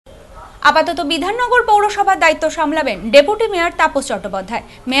আপাতত বিধাননগর পৌরসভার দায়িত্ব সামলাবেন ডেপুটি মেয়র তাপস চট্টোপাধ্যায়।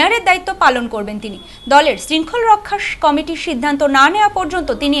 মেয়রের দায়িত্ব পালন করবেন তিনি। দলের শৃঙ্খলা রক্ষা কমিটির সিদ্ধান্ত না নেওয়া পর্যন্ত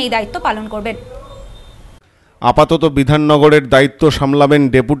তিনি এই দায়িত্ব পালন করবেন। আপাতত বিধাননগরের দায়িত্ব সামলাবেন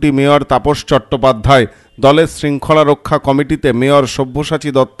ডেপুটি মেয়র তাপস চট্টোপাধ্যায়। দলের শৃঙ্খলা রক্ষা কমিটিতে মেয়র সব্যসাচী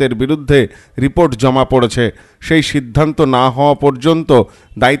দত্তের বিরুদ্ধে রিপোর্ট জমা পড়েছে। সেই সিদ্ধান্ত না হওয়া পর্যন্ত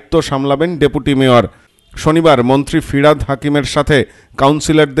দায়িত্ব সামলাবেন ডেপুটি মেয়র। শনিবার মন্ত্রী ফিরাদ হাকিমের সাথে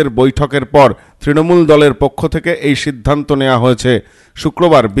কাউন্সিলরদের বৈঠকের পর তৃণমূল দলের পক্ষ থেকে এই সিদ্ধান্ত নেওয়া হয়েছে।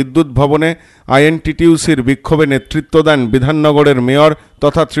 শুক্রবার বিদ্যুৎ ভবনে আইএনটিটিইউসির বিক্ষোভে নেতৃত্ব দেন বিধাননগরের মেয়র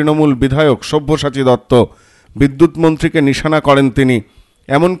তথা তৃণমূল বিধায়ক সব্যসাচী দত্ত। বিদ্যুৎ মন্ত্রীকে নিশানা করেন তিনি,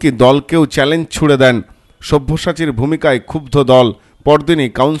 এমনকি দলকেও চ্যালেঞ্জ ছুড়ে দেন। সব্যসাচীর ভূমিকায় ক্ষুব্ধ দল। পরদিনই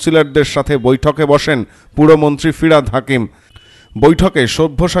কাউন্সিলরদের সাথে বৈঠকে বসেন পুরমন্ত্রী ফিরাদ হাকিম। বৈঠকে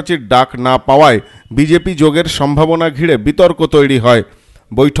সব্যসাচীর ডাক না পাওয়ায় বিজেপি যোগের সম্ভাবনা ঘিরে বিতর্ক তৈরি হয়।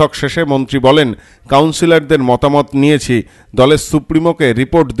 বৈঠক শেষে মন্ত্রী বলেন, কাউন্সিলরদের মতামত নিয়েছি, দলের সুপ্রিমোকে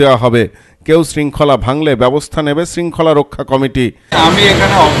রিপোর্ট দেওয়া হবে। কেউ শৃঙ্খলা ভাঙলে ব্যবস্থা নেবে শৃঙ্খলা রক্ষা কমিটি। আমি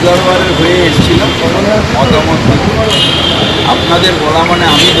এখানে অবজারভারের হয়ে এসেছিলাম, মতামত আপনাদের বলা মানে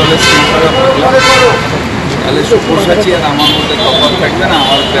আমি দলের শৃঙ্খলা ভাঙলাম, তাহলে সব্যসাচী আর আমার মধ্যে তফাৎ থাকবে না।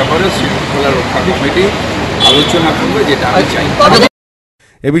 আমার ব্যাপারে শৃঙ্খলা রক্ষা কমিটি আলোচনা করবে, যেটা আমি চাই।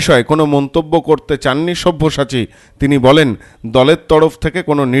 এ বিষয়ে কোনো মন্তব্য করতে চাননি সব্যসাচী। তিনি বলেন, দলের তরফ থেকে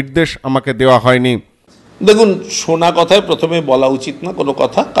কোনো নির্দেশ আমাকে দেওয়া হয়নি। দেখুন, শোনা কথায় প্রথমে বলা উচিত না কোনো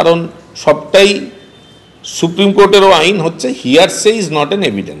কথা, কারণ সবটাই সুপ্রিম কোর্টেরও আইন হচ্ছে হিয়ারসে ইজ নট অ্যান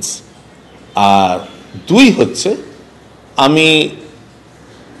এভিডেন্স। আর দুই হচ্ছে, আমি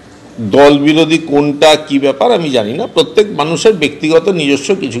দল বিরোধী কোনটা কি ব্যাপার আমি জানি না। প্রত্যেক মানুষের ব্যক্তিগত নিজস্ব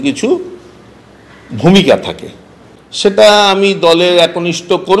কিছু কিছু ভূমিকা থাকে, সেটা আমি দলের একনিষ্ঠ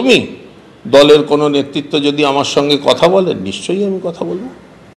কর্মী। দলের কোনো নেতৃত্ব যদি আমার সঙ্গে কথা বলেন, নিশ্চয়ই আমি কথা বলব।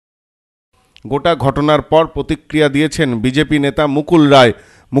 গোটা ঘটনার পর প্রতিক্রিয়া দিয়েছেন বিজেপি নেতা মুকুল রায়।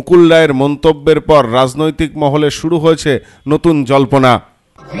 মুকুল রায়ের মন্তব্যের পর রাজনৈতিক মহলে শুরু হয়েছে নতুন জল্পনা।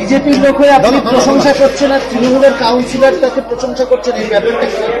 বিজেপির লোক হয়ে আপনি প্রশংসা করছেন আর তৃণমূলের কাউন্সিলর তাকে প্রশংসা করছেন, এই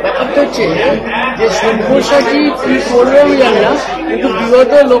ব্যাপারটা হচ্ছে যে সব্যসাচী কি করবে আমি জানি না, কিন্তু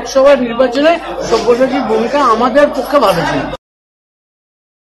বিগত লোকসভা নির্বাচনে সব্যসাচীর ভূমিকা আমাদের পক্ষে ভালো ছিল।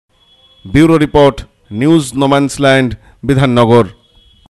 Bureau report, news no man's land, Bidhannagar.